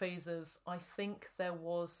lockdown phases, I think there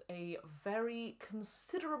was a very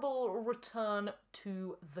considerable return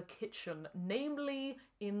to the kitchen, namely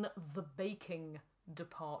in the baking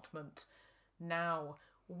department. Now,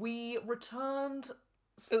 we returned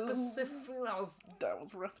specifically... That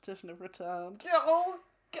was repetition of return.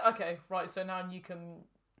 Okay, right, so now you can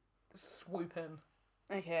swoop in.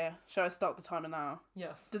 Okay, shall I start the timer now?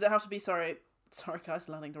 Yes. Does it have to be... Sorry guys,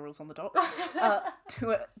 learning the rules on the dot.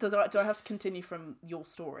 Do I have to continue from your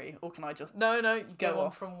story, or can I just No, you go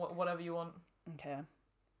on from whatever you want. Okay.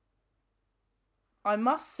 I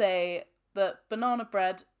must say that banana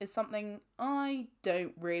bread is something I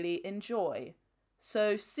don't really enjoy.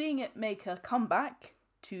 So seeing it make a comeback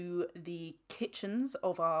to the kitchens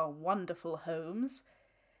of our wonderful homes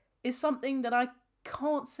is something that I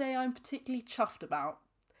can't say I'm particularly chuffed about.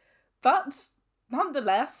 But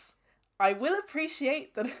nonetheless, I will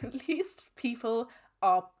appreciate that at least people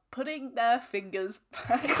are putting their fingers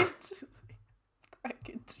back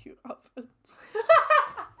into ovens.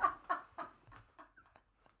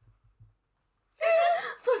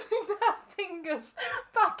 Putting their fingers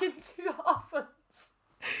back into ovens.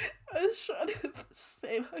 I was trying to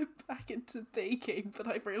say like back into baking, but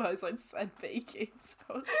I realised I'd said baking, so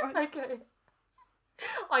I was like... Okay.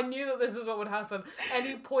 I knew that this is what would happen.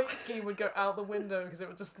 Any point scheme would go out the window because it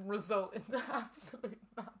would just result in absolute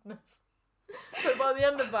madness. So by the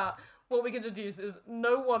end of that, what we can deduce is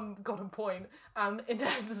no one got a point, and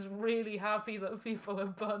Inez is really happy that people are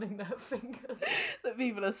burning their fingers. That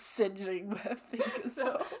people are singeing their fingers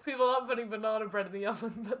off. People aren't putting banana bread in the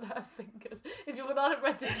oven, but their fingers. If your banana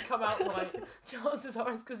bread didn't come out right, chances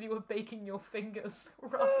are it's because you were baking your fingers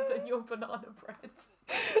rather than your banana bread.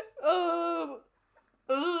 Oh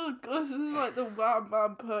gosh, this is like the Wham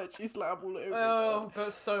Bam Poetry Slam all over again.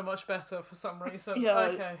 But so much better for some reason. Yeah.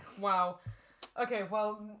 Okay, wow. Okay,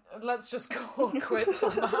 well, let's just call quits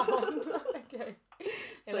on that one. Okay.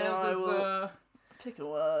 So I will pick a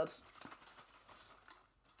word.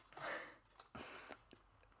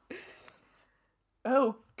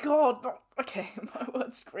 Oh God! Okay, my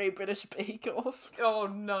word's Great British Bake Off. Oh,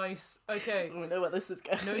 nice. Okay. We know where this is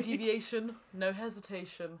going. No deviation, no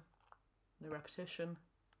hesitation, no repetition.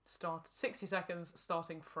 Start 60 seconds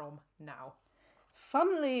starting from now.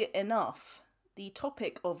 Funnily enough, the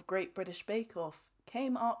topic of Great British Bake Off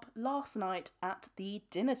came up last night at the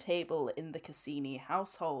dinner table in the Cassini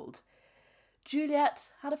household.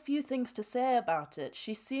 Juliet had a few things to say about it.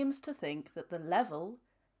 She seems to think that the level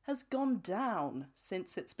has gone down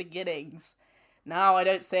since its beginnings. Now, I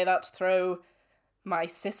don't say that to throw my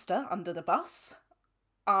sister under the bus.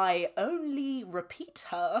 I only repeat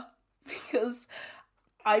her because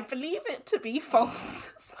I believe it to be false.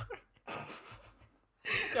 Sorry.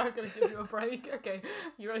 I'm going to give you a break. Okay,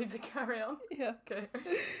 you ready to carry on? Yeah. Okay.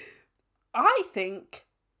 I think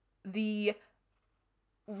the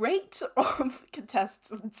rate of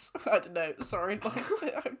contestants... I don't know. Sorry, lost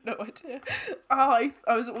it. I have no idea. I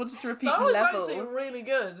wanted to repeat That was level. actually really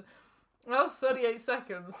good. That was 38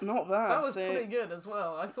 seconds. Not bad. That was pretty good as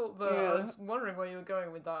well. I thought that... Yeah. I was wondering where you were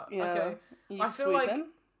going with that. Yeah. Okay. You I feel like sweeping?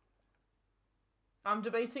 I'm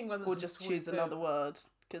debating whether Or to just sweep choose it. another word?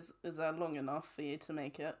 Because is that long enough for you to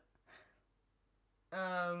make it?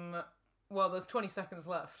 Well, there's 20 seconds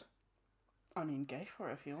left. I mean, go for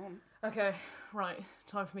it if you want. Okay, right.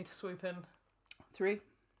 Time for me to swoop in. 3,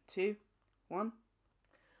 2, 1.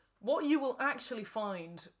 What you will actually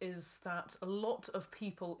find is that a lot of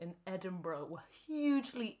people in Edinburgh were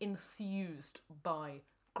hugely enthused by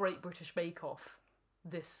Great British Bake Off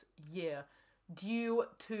this year, due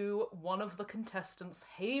to one of the contestants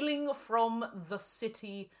hailing from the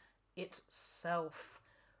city itself.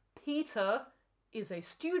 Peter is a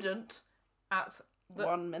student at the...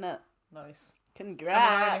 1 minute. Nice. Congrats.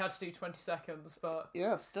 I mean, I only had to do 20 seconds, but...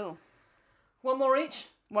 Yeah, still. One more each?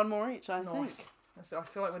 1 more each, I Nice. think. So I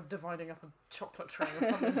feel like we're dividing up a chocolate tray or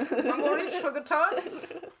something. 1 more each for good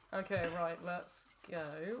times? Okay, right, let's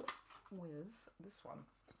go with this one.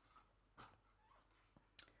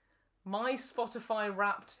 My Spotify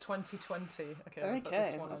Wrapped 2020. Okay, I'll put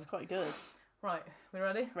this one that's in. quite good. Right, we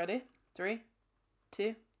ready? Ready? 3,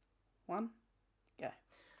 2, 1, go.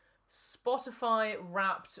 Spotify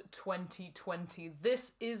Wrapped 2020.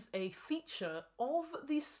 This is a feature of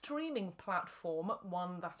the streaming platform,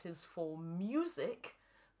 one that is for music,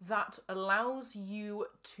 that allows you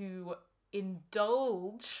to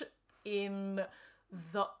indulge in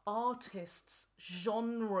the artists,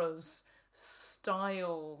 genres,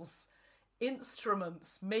 styles,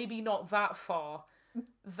 instruments, maybe not that far,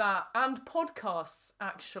 and podcasts,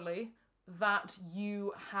 actually, that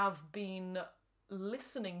you have been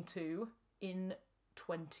listening to in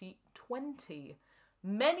 2020.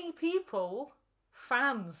 Many people,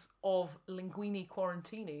 fans of Linguini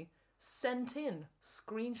Quarantini, sent in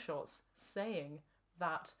screenshots saying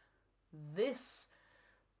that this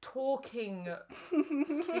talking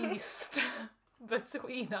feast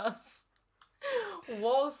between us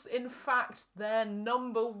was in fact their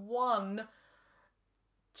number one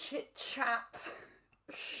chit-chat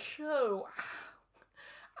show.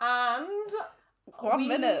 And 1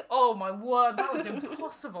 minute. Oh my word, that was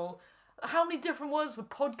impossible. How many different words for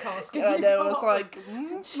podcast can I you know, I come was up like,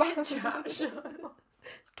 with? Chit-chat show.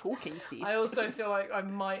 talking feast. I also feel like I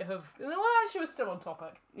might have... Well, actually, we're still on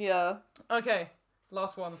topic. Yeah. Okay,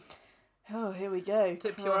 last one. Oh, here we go.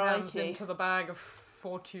 Dip your hands into the bag of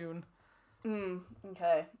fortune.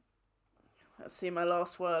 Okay. Let's see my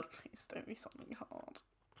last word. Please don't be something hard.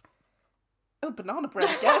 Oh, banana bread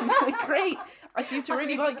again. Great. I seem to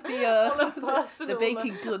really like the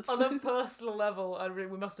baking goods. On a personal level, we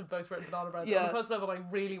must have both written banana bread. Yeah. On a personal level, I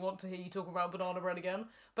really want to hear you talk about banana bread again.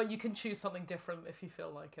 But you can choose something different if you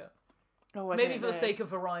feel like it. Oh, Maybe for the sake of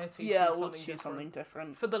variety. Yeah, choose we'll something choose something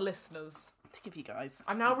different. for the listeners. To give you guys.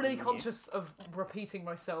 I'm now really conscious of repeating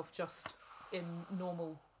myself just in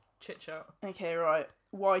normal chit chat. Okay, right.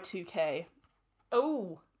 Y2K.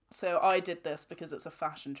 Oh. So I did this because it's a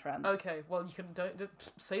fashion trend. Okay, well, you can don't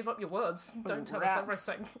save up your words. Don't tell Rats. us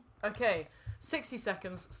everything. Okay, 60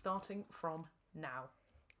 seconds starting from now.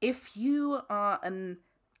 If you are an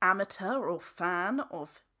amateur or fan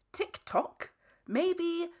of TikTok,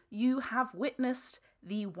 maybe you have witnessed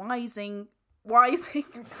the rising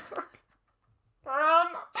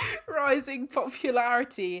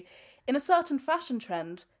popularity in a certain fashion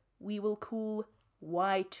trend we will call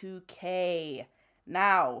Y2K.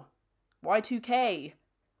 Now, Y2K,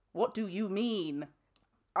 what do you mean?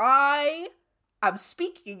 I am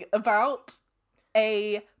speaking about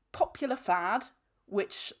a popular fad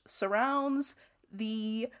which surrounds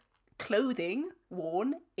the clothing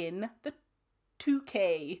worn in the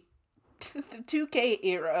 2K. The 2K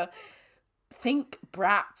era. Think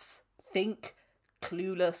Bratz, think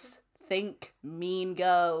Clueless, think Mean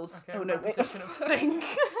Girls. Okay, oh no, repetition of think.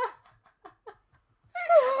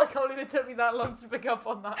 I can't believe it took me that long to pick up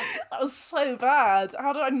on that. That was so bad.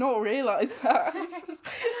 How did I not realise that?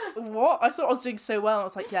 What? I thought I was doing so well. I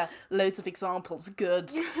was like, yeah, loads of examples.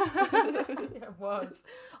 Good. Yeah, words.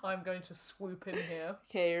 I'm going to swoop in here.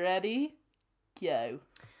 Okay, ready? Go.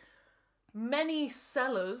 Many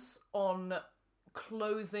sellers on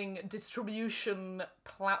clothing distribution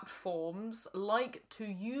platforms like to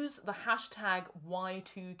use the hashtag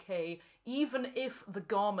Y2K even if the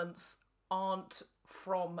garments aren't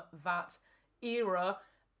from that era,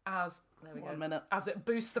 as there we go. 1 minute. As it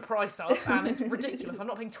boosts the price up, and it's ridiculous. I'm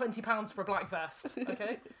not paying £20 for a black vest.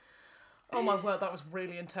 Okay. Oh my word, that was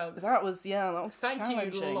really intense. That was Thank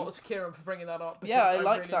challenging. you a lot to Kieran for bringing that up. Because Yeah, I really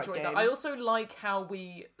like that enjoyed game. that. I also like how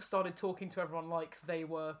we started talking to everyone like they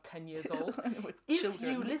were 10 years old.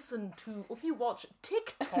 If you watch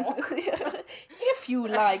TikTok, if you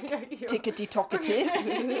like tickety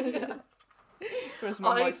tockety.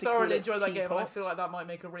 I thoroughly enjoyed that game, and I feel like that might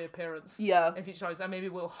make a reappearance. Yeah. In future times, and maybe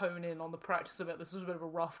we'll hone in on the practice of it. This was a bit of a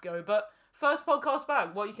rough go, but first podcast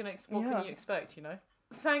back. What can you expect? You know.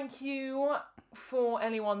 Thank you for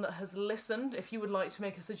anyone that has listened. If you would like to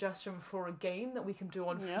make a suggestion for a game that we can do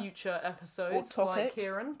on future episodes, like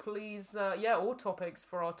Kieran, please, or topics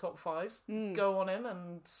for our top fives, go on in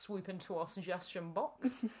and swoop into our suggestion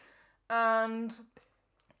box. And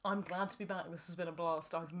I'm glad to be back. This has been a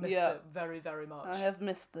blast. I've missed it very, very much. I have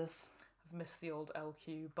missed this. I've missed the old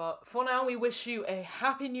LQ. But for now, we wish you a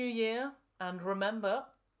happy new year. And remember,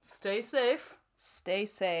 stay safe. Stay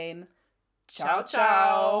sane. Ciao,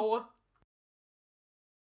 ciao.